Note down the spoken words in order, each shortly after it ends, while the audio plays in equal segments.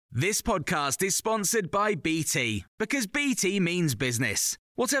This podcast is sponsored by BT, because BT means business.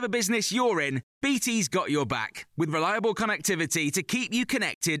 Whatever business you're in, BT's got your back, with reliable connectivity to keep you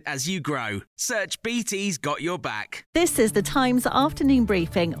connected as you grow. Search BT's got your back. This is the Times afternoon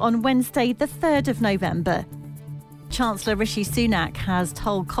briefing on Wednesday, the 3rd of November. Chancellor Rishi Sunak has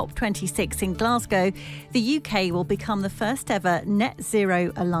told COP26 in Glasgow the UK will become the first ever net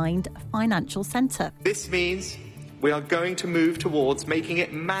zero aligned financial centre. This means we are going to move towards making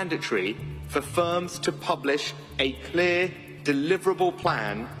it mandatory for firms to publish a clear, deliverable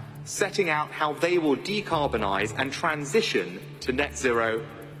plan setting out how they will decarbonise and transition to net zero,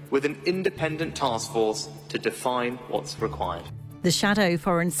 with an independent task force to define what's required. The Shadow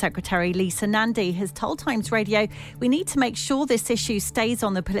Foreign Secretary Lisa Nandy has told Times Radio we need to make sure this issue stays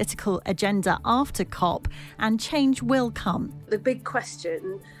on the political agenda after COP, and change will come. The big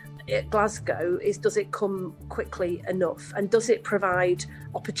question at Glasgow is, does it come quickly enough, and does it provide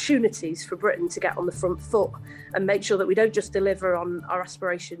opportunities for Britain to get on the front foot and make sure that we don't just deliver on our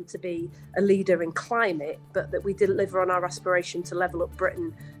aspiration to be a leader in climate, but that we deliver on our aspiration to level up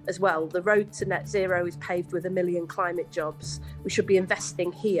Britain as well. The road to net zero is paved with 1 million climate jobs. We should be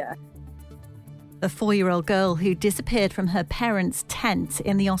investing here. A 4-year-old girl who disappeared from her parents' tent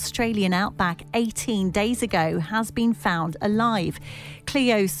in the Australian outback 18 days ago has been found alive.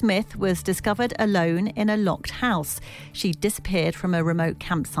 Cleo Smith was discovered alone in a locked house. She disappeared from a remote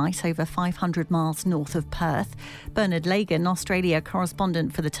campsite over 500 miles north of Perth. Bernard Lagan, Australia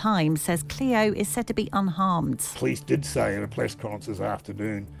correspondent for The Times, says Cleo is said to be unharmed. Police did say in a press conference this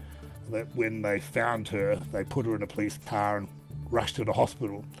afternoon that when they found her, they put her in a police car and rushed her to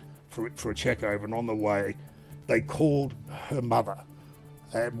hospital for a check over, and on the way they called her mother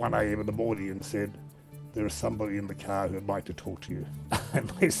at 1 a.m. in the morning and said, there is somebody in the car who'd like to talk to you. And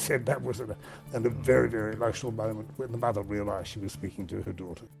they said that was a very, very emotional moment when the mother realised she was speaking to her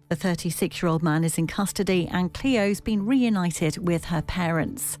daughter. The 36-year-old man is in custody, and Cleo's been reunited with her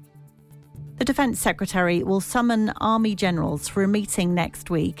parents. The Defence Secretary will summon Army generals for a meeting next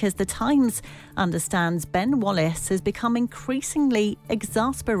week as The Times understands Ben Wallace has become increasingly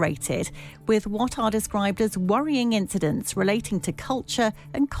exasperated with what are described as worrying incidents relating to culture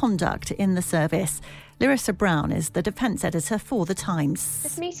and conduct in the service. Larissa Brown is the Defence Editor for The Times.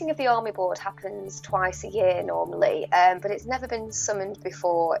 This meeting of the Army Board happens twice a year normally, but it's never been summoned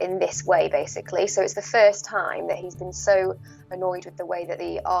before in this way, basically. So it's the first time that he's been so annoyed with the way that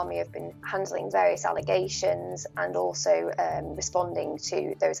the Army have been handling various allegations and also responding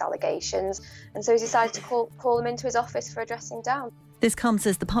to those allegations. And so he's decided to call them into his office for a dressing down. This comes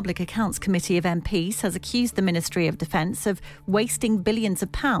as the Public Accounts Committee of MPs has accused the Ministry of Defence of wasting billions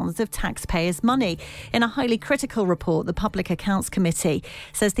of pounds of taxpayers' money. In a highly critical report, the Public Accounts Committee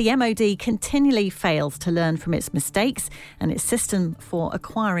says the MOD continually fails to learn from its mistakes and its system for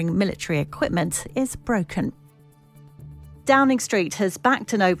acquiring military equipment is broken. Downing Street has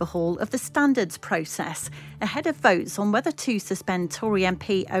backed an overhaul of the standards process ahead of votes on whether to suspend Tory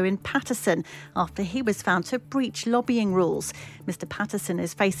MP Owen Paterson after he was found to breach lobbying rules. Mr Paterson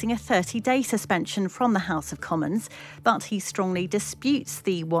is facing a 30-day suspension from the House of Commons, but he strongly disputes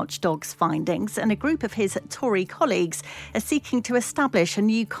the watchdog's findings, and a group of his Tory colleagues are seeking to establish a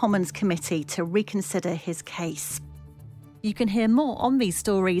new Commons committee to reconsider his case. You can hear more on these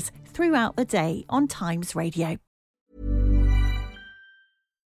stories throughout the day on Times Radio.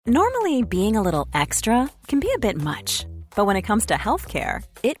 Normally, being a little extra can be a bit much, but when it comes to healthcare,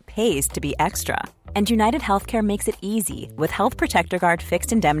 it pays to be extra. And United Healthcare makes it easy with Health Protector Guard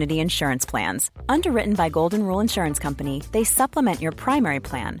fixed indemnity insurance plans. Underwritten by Golden Rule Insurance Company, they supplement your primary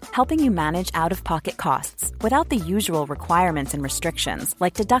plan, helping you manage out-of-pocket costs without the usual requirements and restrictions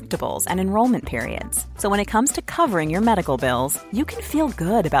like deductibles and enrollment periods. So when it comes to covering your medical bills, you can feel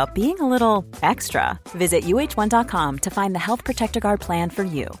good about being a little extra. Visit uh1.com to find the Health Protector Guard plan for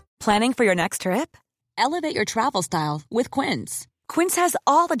you. Planning for your next trip? Elevate your travel style with Quince. Quince has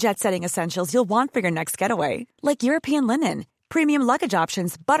all the jet-setting essentials you'll want for your next getaway, like European linen, premium luggage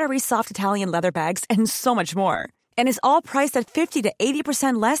options, buttery soft Italian leather bags, and so much more. And is all priced at 50 to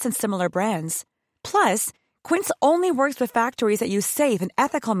 80% less than similar brands. Plus, Quince only works with factories that use safe and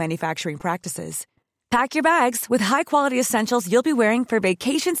ethical manufacturing practices. Pack your bags with high-quality essentials you'll be wearing for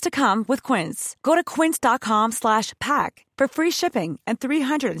vacations to come with Quince. Go to quince.com/pack for free shipping and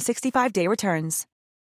 365-day returns.